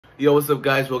Yo, what's up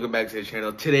guys, welcome back to the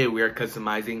channel. Today we are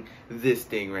customizing this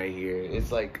thing right here.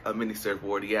 It's like a mini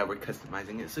surfboard. Yeah, we're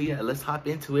customizing it. So yeah, let's hop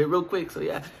into it real quick. So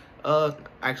yeah,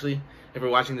 actually, if you're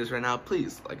watching this right now,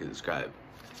 please like and subscribe.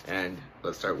 And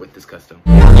let's start with this custom.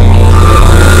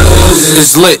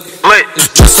 It's lit.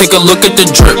 Just take a look at the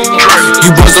drip.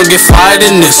 You boys don't get fired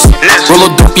in this. Roll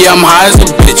a dope, yeah, I'm high as a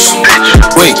bitch.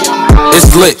 Wait, it's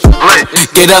lit.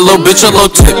 Gave that little bitch a little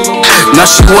tip. Now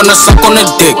she wanna suck on the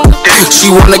dick.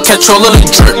 She wanna catch all of the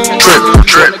drip.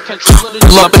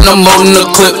 Pull up and I'm loading the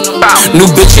clip. New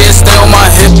bitch, yeah, stay on my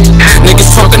hip.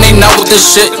 Niggas talking, they not with this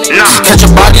shit. Catch a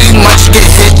body, you might just get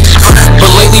hit. But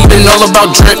lately been all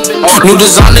about drip. New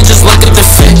designer, just look at the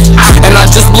fit. And I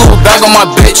just blew a bag on my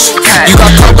bitch. You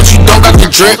got car, but you don't got the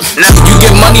drip. You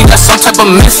get money, that's some type of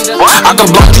myth. I can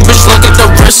block you, bitch, look at the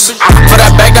wrist. For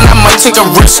that bag and I might take a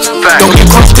risk. Don't get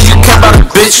close cause you care about a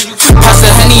bitch. Pass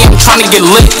the Henny, I'm tryna get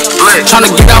lit.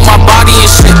 Tryna get out my body and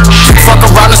shit. Fuck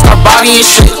around and start bodying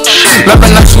shit. Remember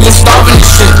nights when you're starving and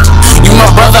shit. You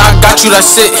my brother, I got you,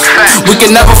 that's it. We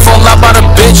can never fall out by the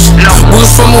bitch. We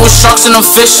was swimming with sharks and them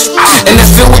fish. And they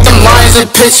filled with them lions and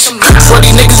pitch. Swear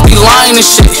these niggas be lying and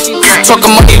shit.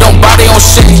 Talking money, don't buy they own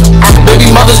shit.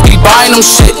 Baby mothers be buying them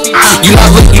shit. You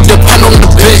not lit, you depend on the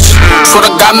bitch. Swear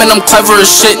to God, man, I'm clever as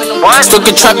shit. Still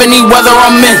can trap any weather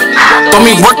I'm in. Throw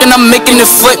me work and I'm making it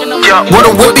flip. With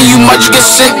a whipping, you might just get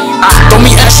sick. Throw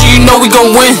me action, you know we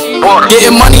gon' win.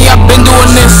 Getting money, I've been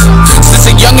doing this since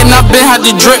a youngin', I've been had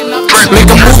the drip. Make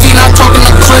a movie, not talking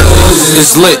a clip.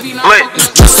 It's lit.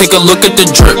 Just take a look at the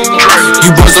drip.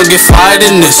 You boys don't get fired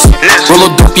in this. Roll a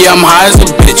dope, yeah, I'm high as a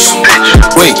bitch.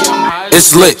 Wait,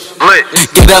 it's lit.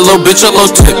 Give that little bitch a little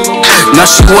tip. Now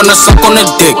she wanna suck on the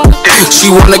dick. She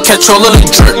wanna catch all of the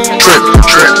drip.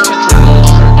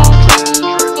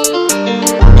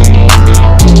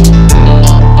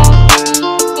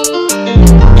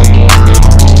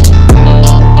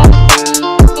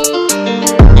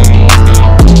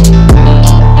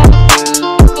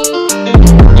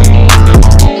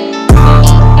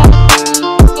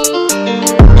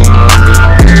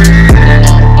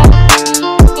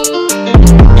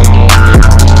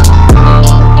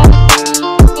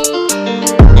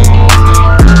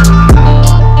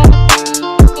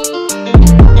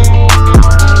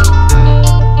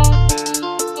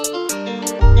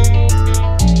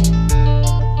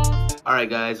 Alright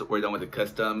guys, we're done with the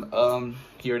custom.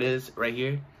 Here it is, right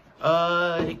here.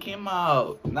 It came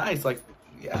out nice, like,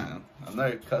 yeah,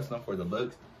 another custom for the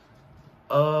looks.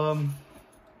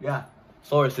 Yeah,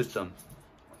 solar system.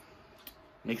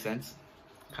 Makes sense,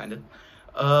 kind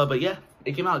of. But yeah,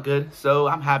 it came out good, so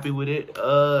I'm happy with it.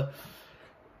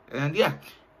 And yeah,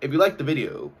 if you liked the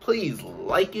video, please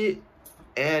like it.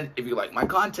 And if you like my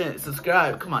content,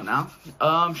 subscribe. Come on now.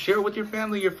 Share it with your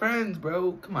family, your friends,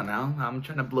 bro. Come on now. I'm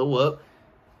trying to blow up.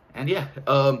 And yeah,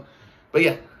 but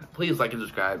yeah, please like and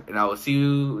subscribe. And I will see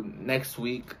you next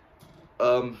week.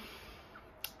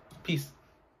 Peace.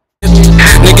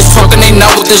 Niggas talking, they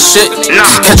not with this shit.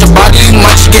 Catch a body, you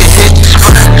might just get hit.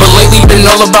 But lately been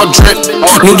all about drip.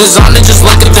 New designer, just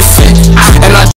look at the fit. And I